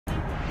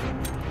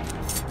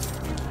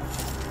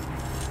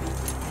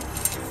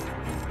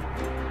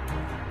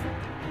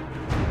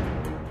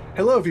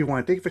Hello,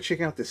 everyone. Thank you for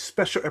checking out this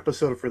special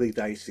episode of Really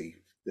Dicey.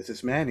 This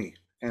is Manny,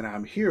 and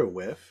I'm here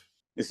with.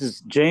 This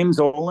is James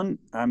Ohlen.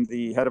 I'm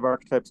the head of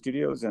Archetype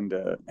Studios and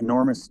an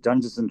enormous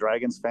Dungeons and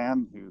Dragons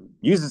fan who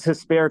uses his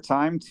spare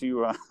time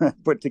to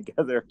put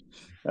together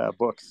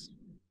books.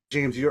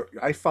 James,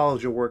 I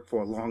followed your work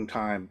for a long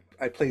time.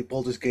 I played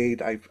Baldur's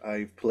Gate.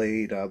 I've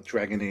played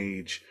Dragon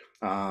Age,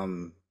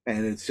 and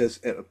it's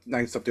just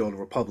Knights of the Old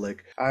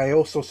Republic. I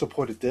also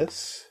supported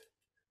this,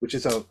 which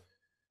is a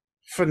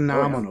Oh yeah.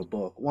 phenomenal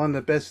book, one of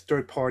the best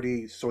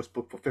third-party source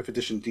book for fifth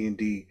edition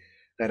D&D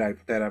that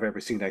I've ever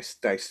seen. It's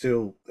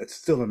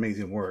still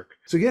amazing work.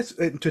 So yes,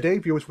 and today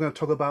viewers, we're going to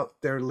talk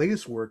about their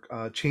latest work,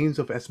 Chains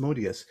of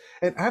Asmodeus.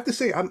 And I have to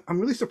say, I'm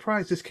really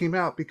surprised this came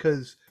out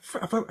because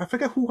I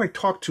forgot who I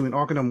talked to in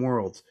Arcanum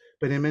Worlds,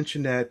 but they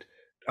mentioned that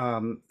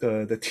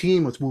the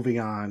team was moving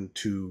on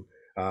to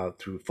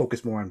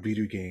focus more on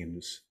video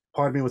games.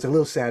 Part of me was a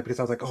little sad because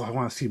I was like, oh, I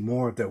want to see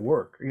more of their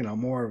work,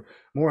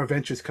 more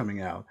adventures coming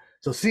out.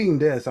 So seeing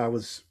this, I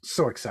was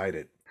so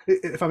excited.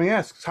 If I may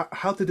ask,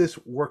 how did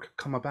this work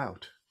come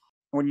about?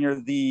 When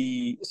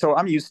so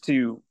I'm used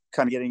to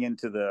kind of getting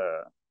into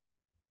the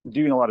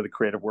doing a lot of the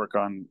creative work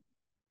on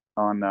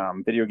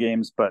video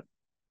games, but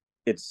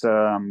it's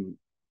in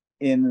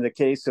the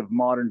case of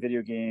modern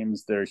video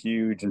games, they're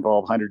huge,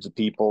 involve hundreds of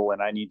people,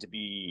 and I need to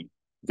be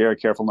very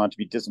careful not to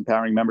be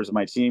disempowering members of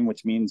my team,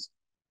 which means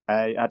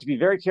I have to be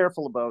very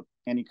careful about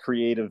any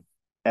creative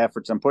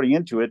efforts I'm putting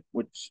into it.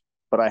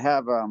 But I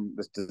have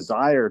this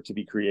desire to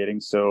be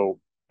creating, so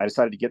I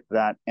decided to get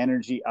that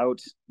energy out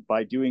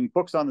by doing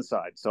books on the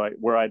side,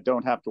 where I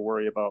don't have to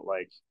worry about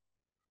like,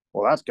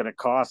 well, that's going to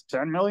cost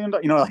 $10 million.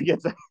 Like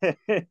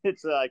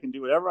it's I can do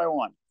whatever I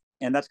want,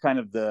 and that's kind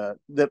of the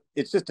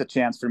it's just a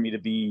chance for me to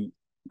be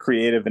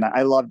creative, and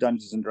I love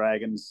Dungeons and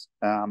Dragons,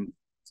 and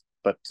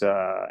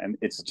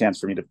it's a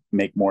chance for me to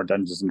make more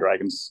Dungeons and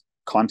Dragons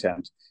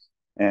content,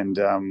 and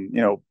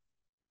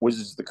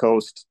Wizards of the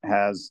Coast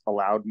has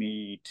allowed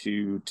me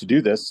to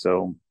do this,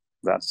 so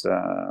that's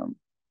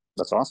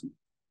awesome.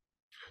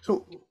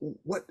 So,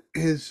 what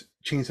is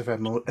Chains of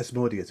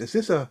Asmodeus? Is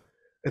this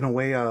in a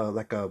way,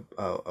 like a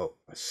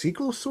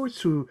sequel of sorts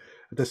to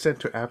the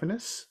Center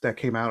Avernus that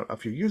came out a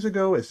few years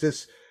ago? Is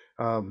this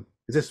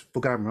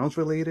Forgotten Realms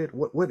related?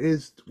 What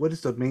is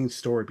the main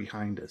story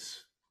behind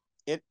this?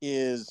 It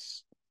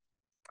is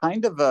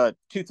kind of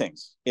two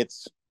things.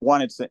 It's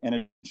an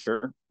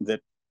adventure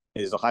that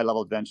is a high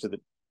level adventure that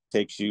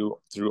takes you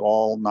through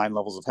all 9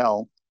 levels of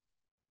hell.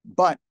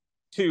 But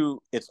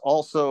two, it's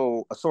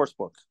also a source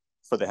book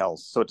for the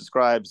hells. So it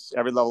describes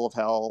every level of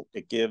hell.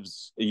 It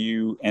gives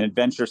you an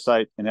adventure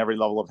site in every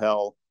level of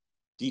hell,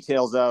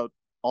 details out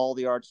all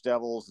the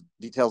archdevils,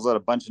 details out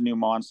a bunch of new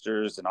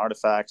monsters and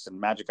artifacts and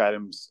magic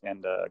items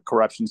and a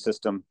corruption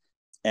system.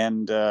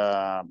 And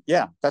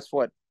yeah, that's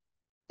what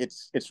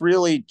it's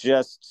really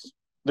just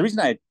the reason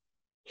I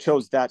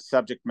chose that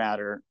subject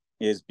matter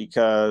is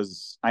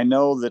because I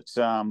know that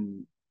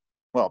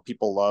well,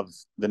 people love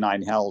the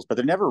Nine Hells, but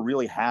there never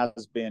really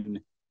has been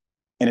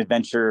an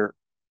adventure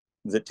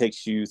that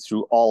takes you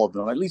through all of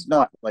them. At least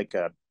not like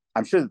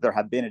I'm sure that there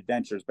have been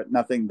adventures, but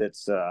nothing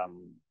that's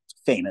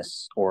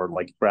famous or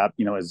like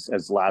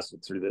has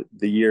lasted through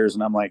the years.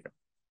 And I'm like,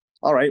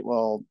 all right,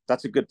 well,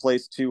 that's a good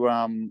place to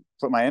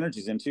put my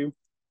energies into.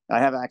 I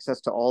have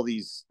access to all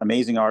these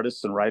amazing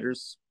artists and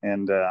writers,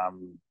 and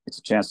it's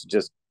a chance to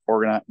just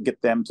get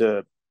them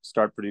to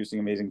start producing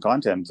amazing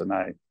content. And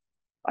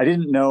I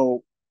didn't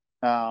know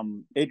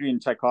Adrian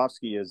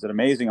Tchaikovsky is an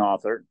amazing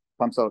author,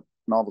 pumps out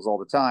novels all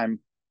the time.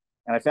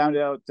 And I found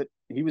out that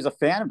he was a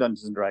fan of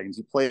Dungeons and Dragons.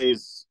 He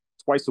plays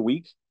twice a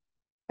week.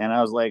 And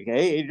I was like,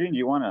 hey, Adrian, do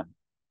you want to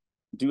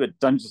do a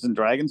Dungeons and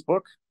Dragons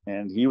book?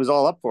 And he was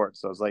all up for it.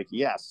 So I was like,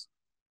 yes.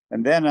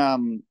 And then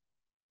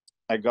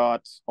I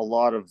got a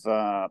lot of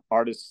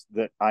artists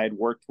that I had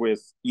worked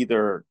with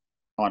either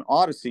on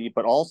Odyssey,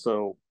 but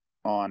also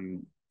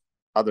on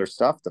other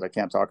stuff that I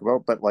can't talk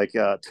about, but like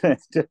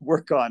to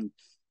work on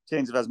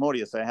Chains of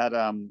Asmodeus. I had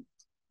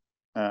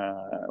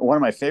one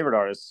of my favorite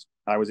artists.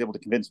 I was able to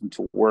convince him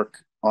to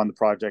work on the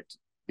project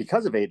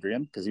because of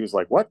Adrian, because he was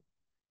like, what?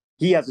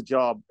 He has a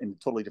job in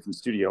a totally different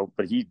studio,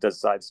 but he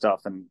does side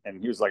stuff. And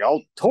he was like,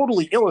 I'll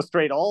totally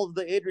illustrate all of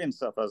the Adrian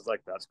stuff. I was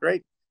like, that's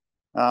great.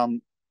 That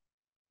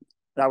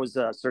was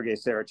Sergei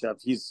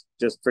Sarachev. He's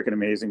just freaking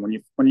amazing. When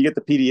you get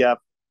the PDF,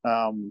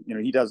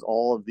 he does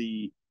all of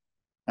the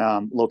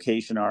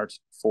location art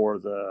for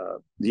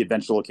the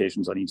adventure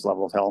locations on each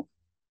level of hell.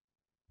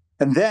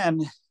 And then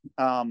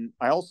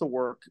I also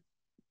work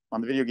on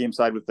the video game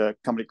side with a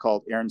company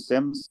called Aaron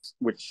Sims,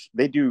 which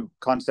they do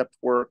concept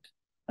work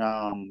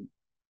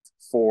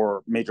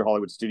for major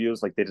Hollywood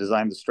studios. Like they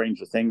designed the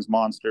Stranger Things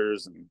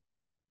monsters, and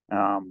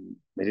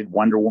they did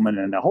Wonder Woman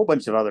and a whole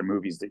bunch of other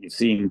movies that you've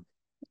seen.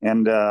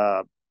 And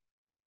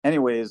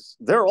anyways,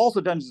 they're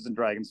also Dungeons and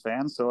Dragons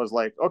fans. So I was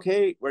like,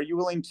 okay, are you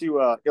willing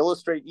to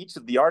illustrate each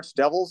of the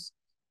archdevils?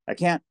 I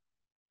can't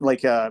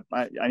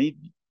I need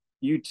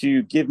you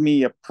to give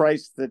me a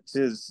price that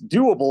is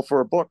doable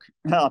for a book.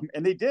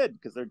 And they did,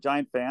 because they're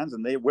giant fans,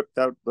 and they whipped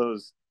out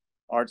those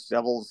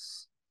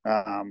archdevils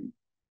um,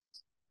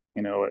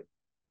 you know,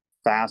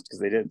 fast because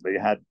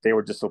they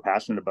were just so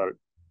passionate about it.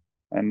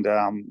 And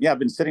yeah, I've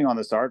been sitting on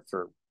this art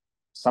for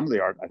some of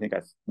the art. I think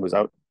I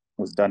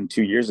was done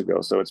 2 years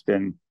ago. So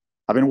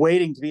I've been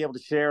waiting to be able to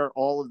share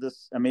all of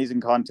this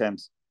amazing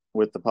content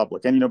with the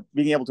public. And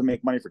being able to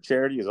make money for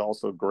charity is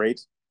also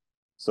great.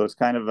 So it's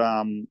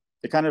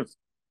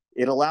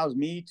it allows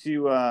me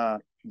to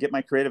get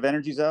my creative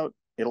energies out.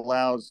 It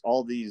allows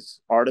all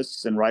these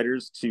artists and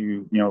writers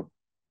to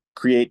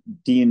create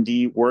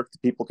D&D work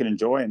that people can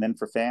enjoy, and then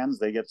for fans,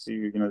 they get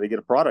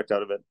a product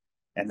out of it,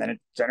 and then it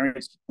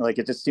generates, like,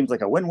 it just seems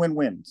like a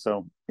win-win-win.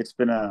 So it's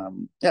been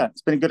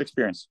it's been a good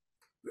experience.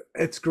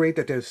 It's great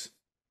that there's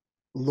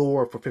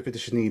lore for fifth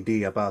edition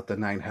D&D about the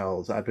Nine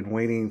Hells. I've been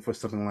waiting for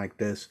something like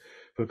this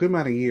for a good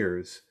amount of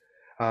years.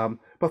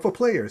 But for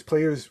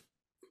players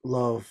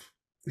love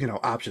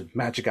options,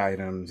 magic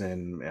items,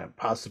 and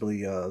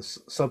possibly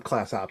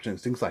subclass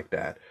options, things like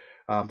that.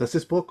 Does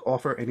this book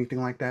offer anything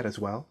like that as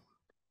well?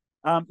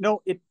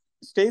 No, it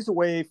stays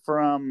away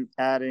from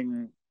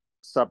adding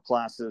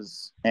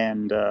subclasses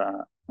and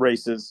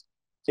races.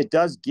 It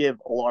does give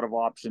a lot of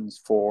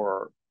options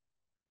for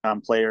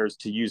players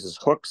to use as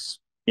hooks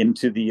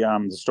into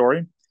the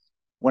story.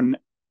 When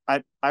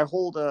I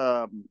hold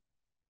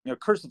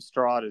Curse of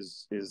Strahd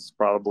is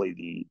probably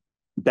the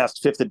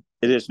best fifth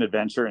edition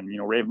adventure, and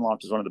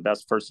Ravenloft is one of the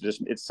best first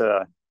edition. It's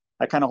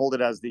I kind of hold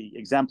it as the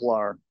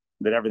exemplar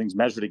that everything's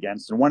measured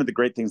against. And one of the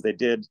great things they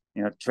did,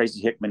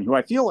 Tracy Hickman, who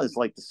I feel is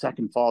like the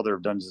second father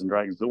of Dungeons and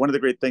Dragons, but one of the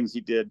great things he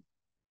did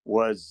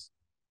was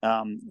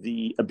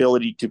the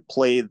ability to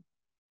play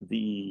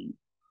the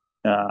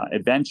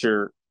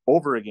adventure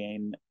over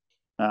again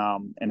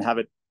and have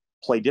it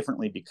play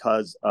differently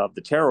because of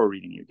the tarot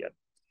reading you get.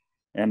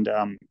 And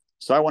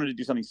so I wanted to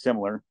do something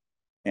similar.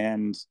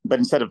 But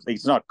instead of,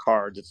 it's not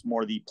cards, it's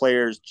more the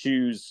players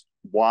choose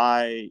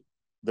why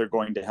they're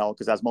going to hell,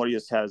 because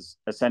Asmodeus has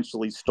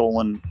essentially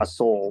stolen a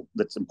soul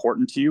that's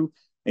important to you.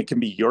 It can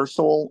be your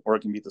soul, or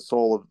it can be the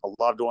soul of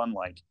a loved one,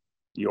 like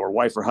your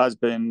wife or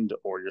husband,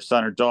 or your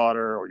son or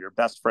daughter, or your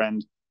best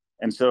friend.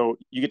 And so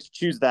you get to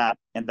choose that,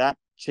 and that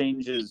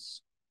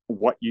changes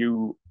what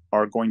you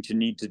are going to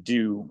need to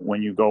do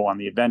when you go on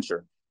the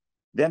adventure.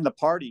 Then the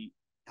party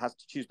has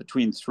to choose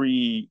between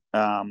three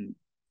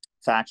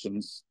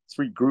factions,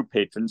 three group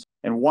patrons,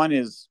 and one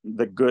is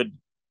the good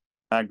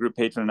group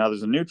patron, and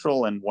others are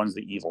neutral, and one's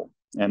the evil.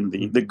 And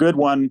the good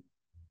one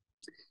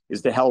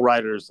is the Hell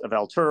Riders of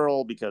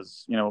Elturel,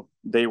 because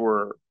they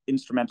were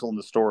instrumental in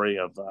the story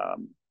of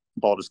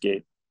Baldur's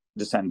Gate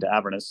Descent to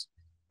Avernus.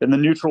 Then the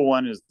neutral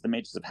one is the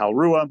Mages of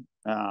Halrua.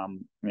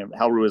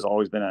 Halrua has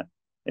always been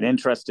an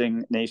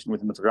interesting nation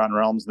within the Forgotten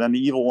Realms. Then the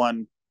evil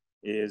one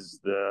is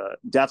the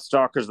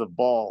Deathstalkers of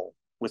Baal,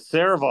 with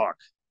Sarevok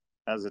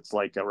as its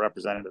like a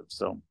representative.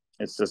 So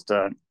it's just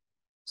so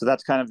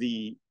that's kind of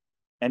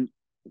and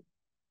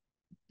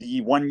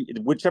the one,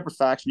 whichever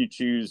faction you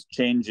choose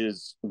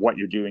changes what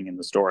you're doing in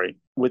the story.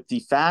 With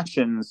the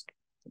factions,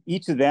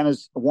 each of them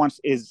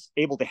is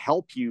able to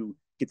help you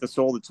get the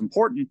soul that's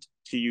important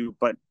to you,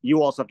 but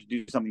you also have to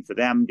do something for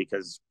them,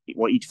 because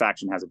each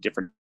faction has a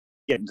different,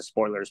 get into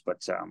spoilers,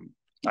 but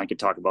I could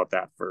talk about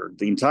that for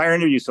the entire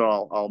interview,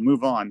 so I'll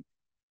move on.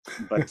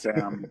 But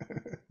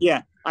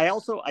yeah, I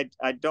also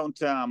I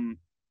don't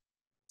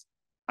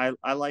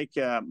I like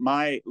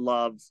my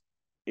love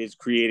is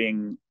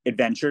creating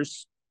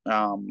adventures,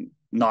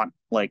 not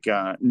like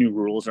new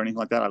rules or anything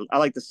like that. I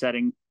like the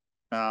setting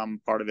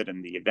part of it,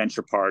 and the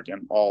adventure part,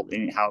 and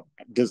how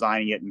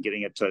designing it and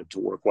getting it to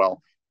work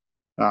well.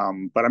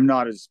 But I'm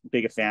not as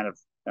big a fan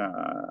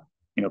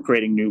of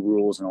creating new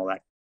rules and all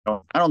that.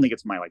 I don't think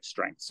it's my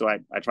strength, so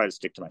I try to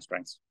stick to my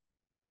strengths.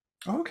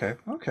 Okay,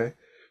 okay.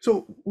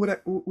 So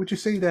would you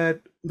say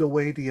that the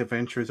way the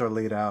adventures are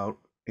laid out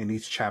in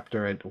each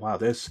chapter, and wow,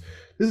 this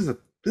is a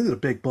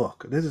big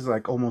book. This is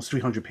like almost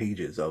 300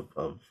 pages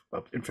of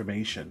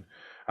information.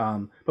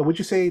 But would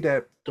you say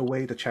that the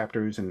way the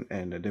chapters and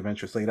the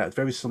adventures laid out is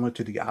very similar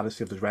to the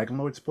Odyssey of the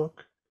Dragonlords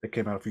book that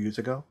came out a few years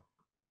ago?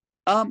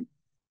 Um,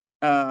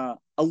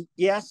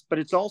 yes, but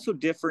it's also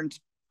different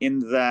in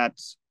that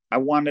I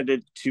wanted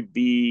it to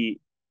be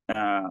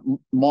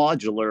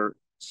modular,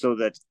 so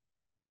that,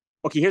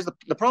 okay, here's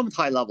the problem with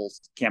high level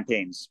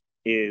campaigns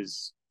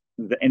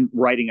and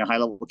writing a high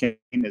level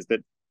campaign is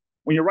that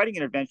when you're writing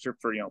an adventure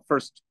for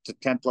first to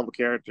 10th level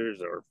characters,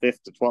 or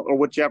 5th to 12th, or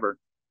whichever,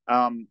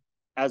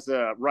 as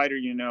a writer,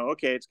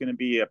 okay, it's going to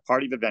be a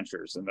party of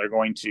adventurers, and they're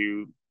going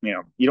to,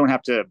 you don't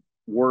have to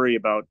worry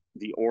about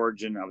the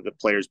origin of the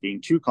players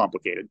being too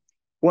complicated.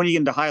 When you get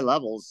into high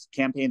levels,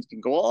 campaigns can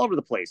go all over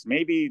the place.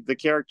 Maybe the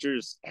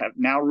characters have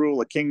now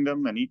rule a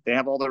kingdom, and they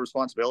have all their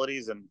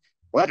responsibilities, and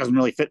well, that doesn't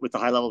really fit with the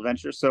high level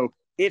adventure. So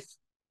if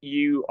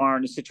you are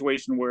in a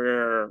situation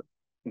where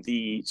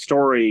the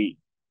story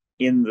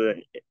in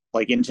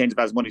Chains of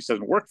Asmodeus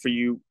doesn't work for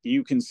you,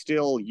 you can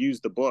still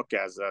use the book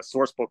as a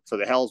source book for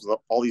the Hells with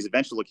all these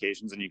adventure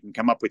locations, and you can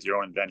come up with your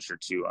own adventure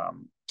to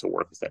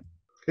work with it.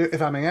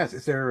 If I may ask,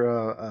 is there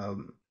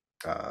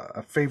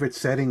a favorite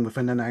setting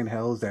within the Nine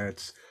Hells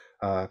that's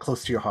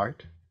close to your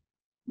heart?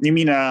 You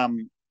mean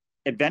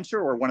adventure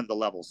or one of the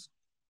levels?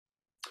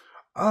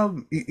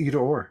 Either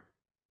or.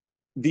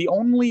 The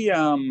only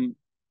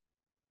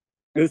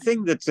the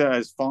thing that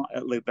is fun,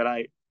 like, that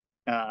I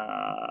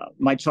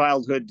my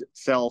childhood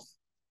self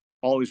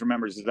always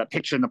remembers is that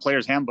picture in the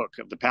player's handbook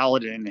of the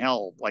paladin in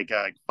hell, like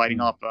fighting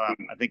Mm. off. I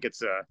think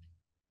it's a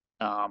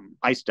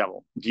ice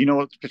devil. Do you know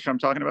what picture I'm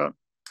talking about?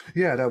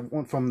 Yeah, that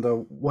one from the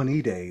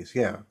 1E days.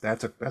 Yeah,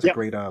 that's a Yep.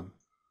 great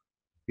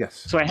yes.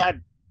 So I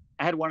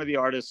had one of the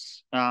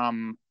artists.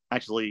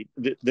 Actually,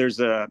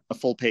 there's a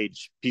full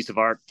page piece of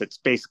art that's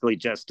basically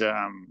just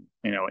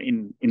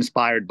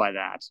inspired by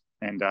that,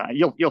 and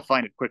you'll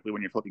find it quickly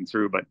when you're flipping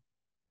through. But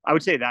I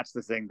would say that's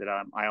the thing that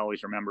I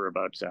always remember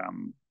about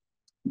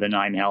the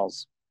Nine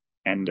Hells,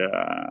 and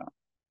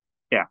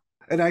yeah.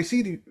 And I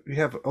see you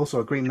have also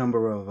a great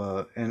number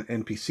of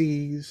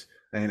NPCs,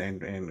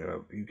 and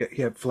you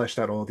have fleshed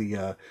out all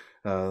the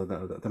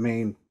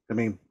main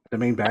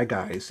bad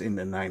guys in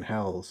the Nine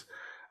Hells.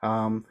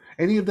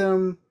 Any of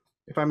them,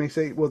 if I may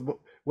say,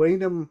 were any of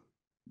them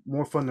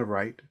more fun to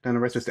write than the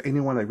rest? Is there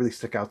anyone that really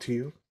stuck out to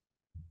you?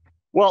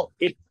 Well,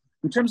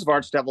 in terms of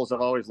Archdevils,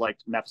 I've always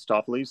liked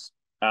Mephistopheles,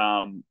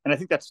 and I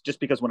think that's just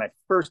because when I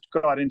first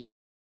got into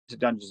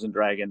Dungeons and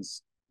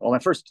Dragons, well, the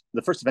first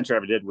adventure I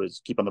ever did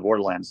was Keep on the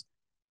Borderlands,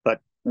 but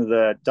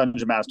the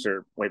Dungeon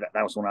Master, that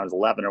was when I was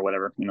 11 or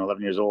whatever,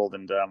 11 years old,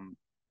 and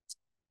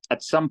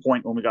at some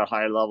point when we got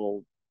higher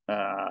level,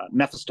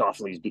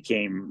 Mephistopheles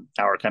became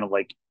our kind of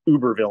like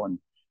uber villain.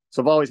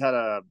 So I've always had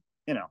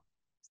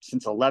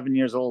since 11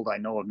 years old, I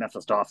know of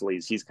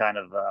Mephistopheles. He's kind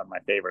of my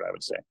favorite, I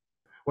would say.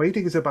 What do you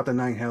think is about the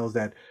Nine Hells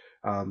that,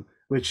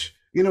 which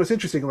it's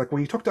interesting. Like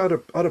when you talk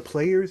to other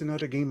players and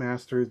other game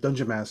masters,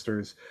 dungeon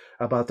masters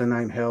about the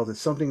Nine Hells, it's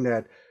something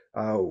that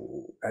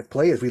as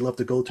players we love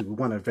to go to. We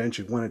want to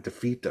adventure, we want to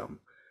defeat them.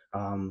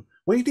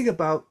 What do you think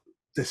about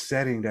the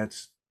setting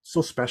that's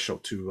so special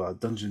to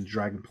Dungeons and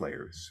Dragon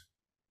players?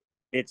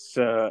 It's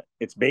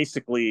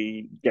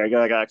basically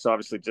Gygax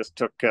obviously just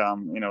took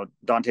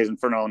Dante's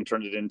Inferno and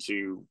turned it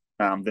into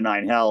the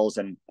Nine Hells,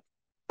 and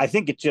I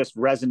think it just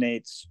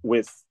resonates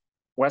with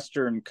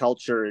Western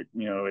culture.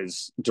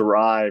 Is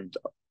derived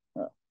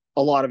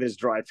a lot of it is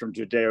derived from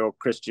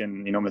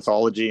Judeo-Christian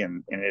mythology,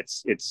 and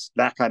it's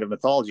that kind of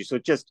mythology. So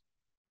it just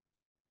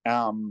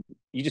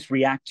you just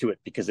react to it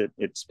because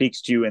it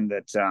speaks to you, and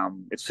that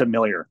it's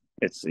familiar.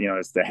 It's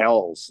the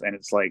hells, and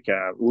it's like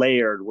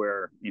layered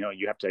where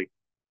you have to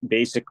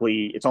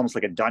basically, it's almost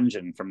like a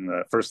dungeon from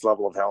the first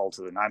level of hell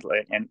to the ninth,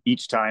 and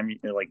each time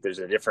like there's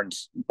a different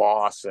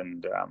boss,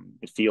 and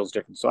it feels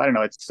different. So I don't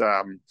know, it's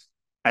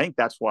I think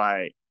that's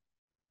why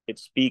it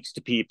speaks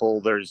to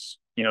people. There's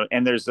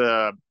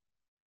a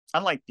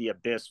unlike the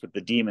abyss with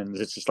the demons,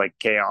 it's just like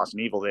chaos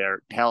and evil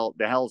there.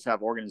 The hells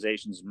have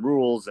organizations and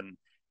rules, and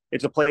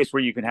it's a place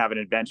where you can have an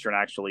adventure and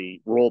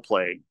actually role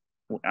play.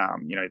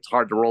 It's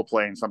hard to role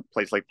play in some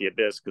place like the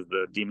abyss because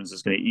the demons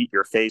is going to eat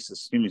your face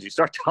as soon as you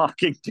start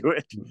talking to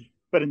it.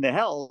 But in the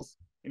hells,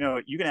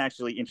 you can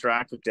actually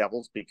interact with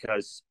devils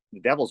because the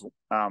devils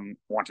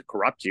want to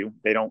corrupt you.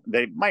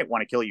 They might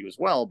want to kill you as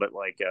well, but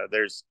like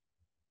there's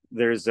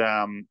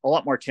a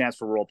lot more chance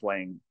for role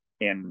playing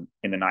in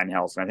the Nine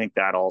Hells, and I think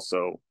that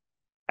also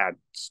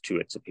adds to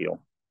its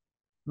appeal.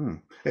 Hmm.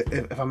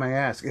 If I may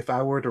ask, if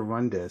I were to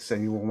run this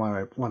and you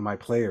were one of my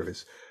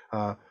players,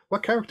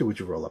 what character would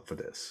you roll up for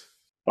this?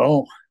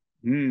 Oh,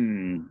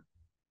 hmm.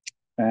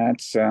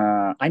 That's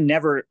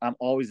I'm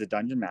always a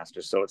dungeon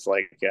master, so it's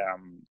like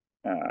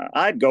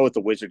I'd go with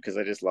the wizard because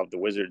I just love the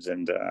wizards,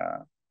 and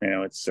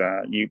it's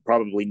you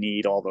probably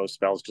need all those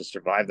spells to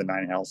survive the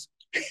Nine Hells.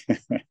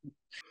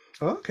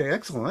 Okay,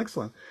 excellent,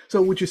 excellent.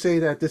 So would you say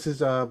that this is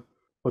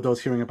for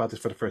those hearing about this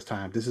for the first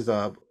time, this is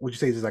would you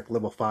say this is like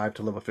level 5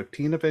 to level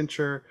 15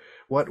 adventure?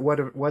 What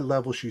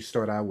level should you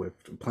start out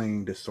with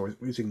playing this source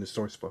using the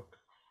source book?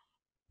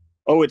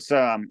 Oh, it's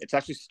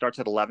actually starts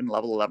at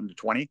level 11 to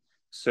 20.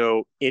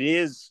 So it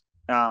is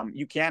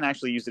you can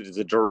actually use it as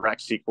a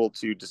direct sequel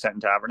to Descent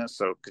into Avernus.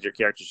 So because your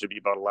character should be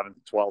about 11th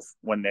to 12th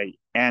when they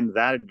end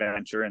that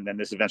adventure, and then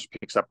this adventure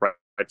picks up right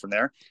from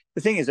there.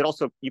 The thing is, it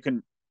also you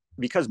can,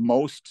 because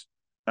most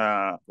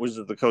Wizards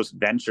of the Coast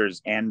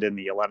adventures end in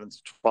the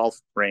 11th to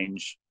 12th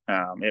range.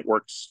 It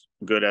works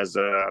good as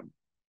a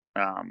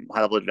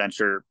high level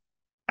adventure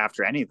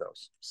after any of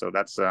those. So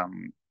that's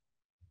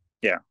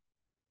yeah.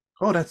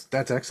 Oh, that's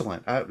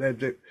excellent.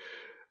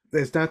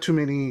 There's not too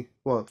many.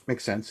 Well, it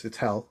makes sense. It's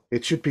hell.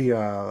 It should be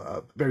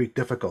a very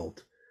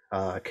difficult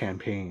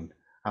campaign.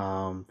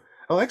 Oh,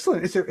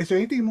 excellent. Is there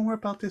anything more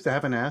about this I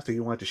haven't asked that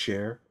you want to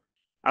share?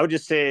 I would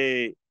just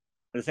say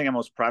the thing I'm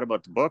most proud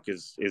about the book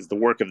is the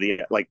work of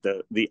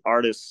the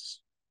artists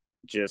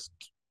just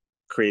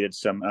created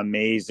some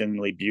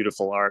amazingly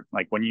beautiful art.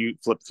 Like when you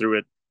flip through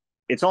it,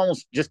 it's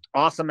almost just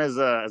awesome as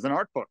an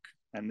art book.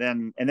 And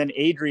then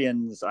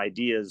Adrian's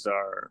ideas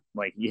are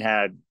like he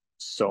had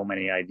so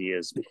many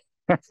ideas.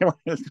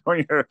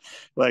 When you're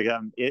like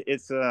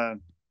it's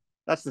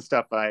that's the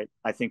stuff I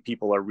think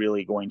people are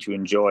really going to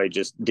enjoy,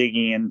 just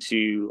digging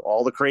into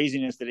all the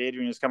craziness that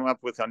Adrian is coming up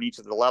with on each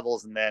of the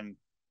levels, and then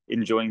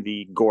enjoying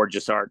the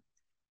gorgeous art.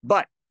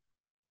 But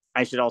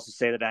I should also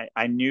say that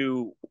I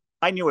knew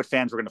what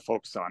fans were going to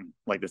focus on,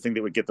 like the thing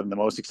that would get them the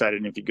most excited.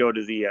 And if you go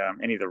to the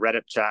any of the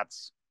Reddit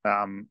chats,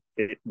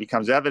 it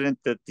becomes evident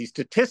that the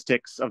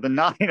statistics of the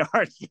 9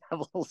 art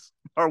levels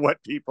are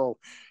what people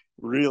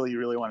really,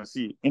 really want to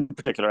see. In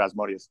particular,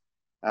 Asmodeus.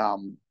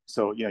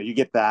 So you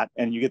get that,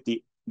 and you get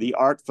the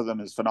art for them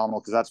is phenomenal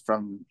because that's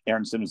from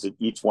Aaron Simmons at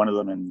each one of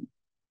them, and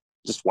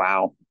just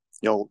wow.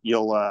 You'll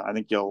I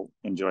think you'll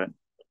enjoy it.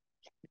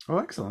 Oh,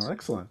 excellent,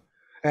 excellent.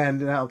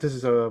 And now this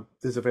is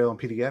available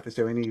in PDF. Is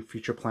there any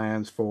future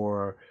plans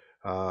for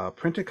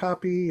printed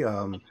copy?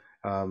 Do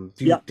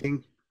you Yeah,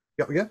 think?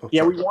 Yeah, yeah. Oh,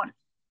 yeah.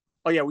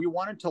 sorry. We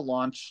wanted to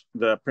launch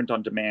the print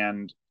on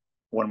demand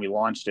when we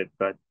launched it,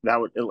 but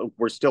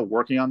we're still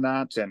working on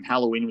that. And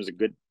Halloween was a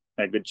good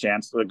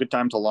chance, a good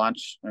time to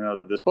launch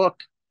this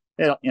book.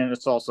 And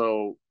it's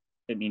also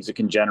it means it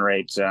can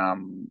generate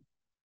the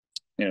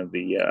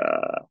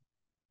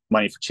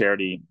money for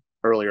charity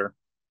earlier.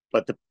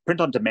 But the print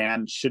on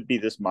demand should be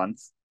this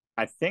month.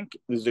 I think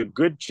there's a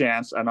good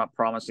chance. I'm not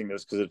promising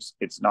this because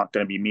it's not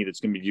going to be me that's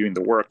going to be doing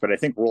the work, but I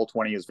think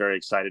Roll20 is very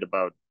excited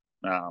about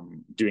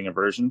doing a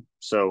version.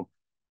 So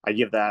I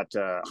give that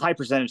a high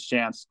percentage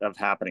chance of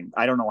happening.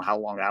 I don't know how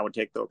long that would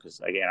take though, because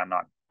again,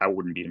 I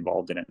wouldn't be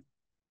involved in it.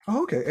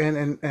 Oh, okay.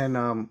 And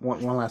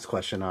one last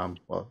question.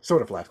 Well,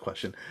 sort of last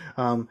question.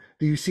 Do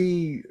you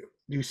see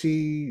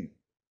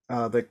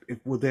like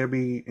would there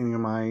be in your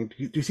mind?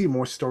 Do you see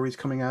more stories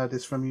coming out of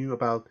this from you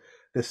about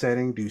this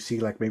setting? Do you see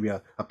like maybe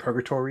a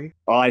purgatory?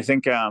 Well, I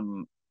think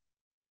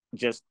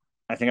just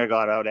I think I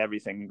got out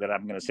everything that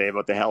I'm going to say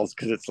about the Hells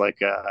because it's like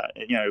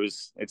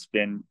it's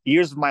been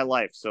years of my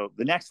life. So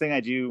the next thing I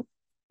do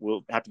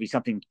will have to be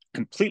something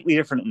completely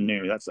different and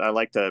new. That's I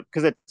like to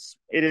because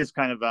it is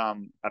kind of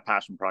a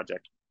passion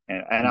project,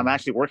 and I'm Mhm.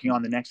 actually working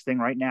on the next thing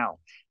right now.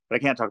 But I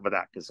can't talk about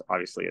that because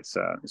obviously it's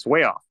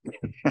way off.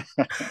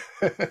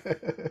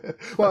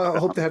 Well, I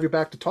hope to have you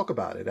back to talk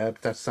about it.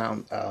 That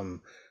sound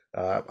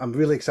I'm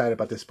really excited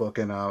about this book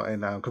and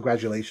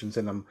congratulations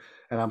and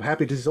I'm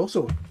happy. This is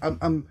also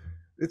I'm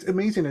it's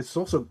amazing. It's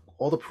also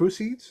all the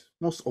proceeds,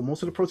 most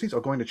of the proceeds are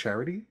going to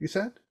charity. You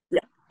said? Yeah,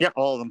 yeah,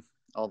 all of them,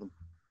 all of them.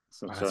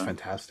 So Oh, it's that's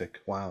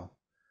fantastic. Wow.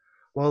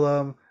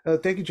 Well,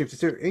 thank you, James. Is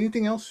there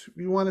anything else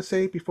you want to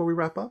say before we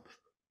wrap up?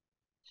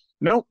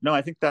 no, no.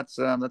 I think that's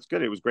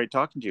good. It was great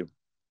talking to you.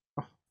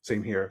 Oh,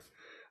 same here.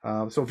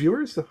 So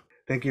viewers,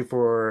 thank you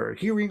for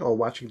hearing or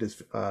watching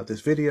this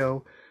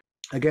video.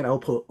 Again, I'll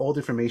put all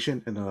the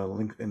information in the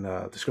link in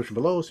the description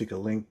below, so you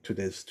can link to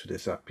this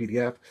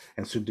PDF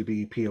and soon to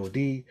be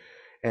POD.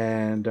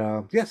 And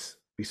yes,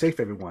 be safe,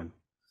 everyone.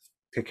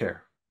 Take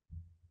care.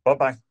 Bye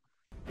bye.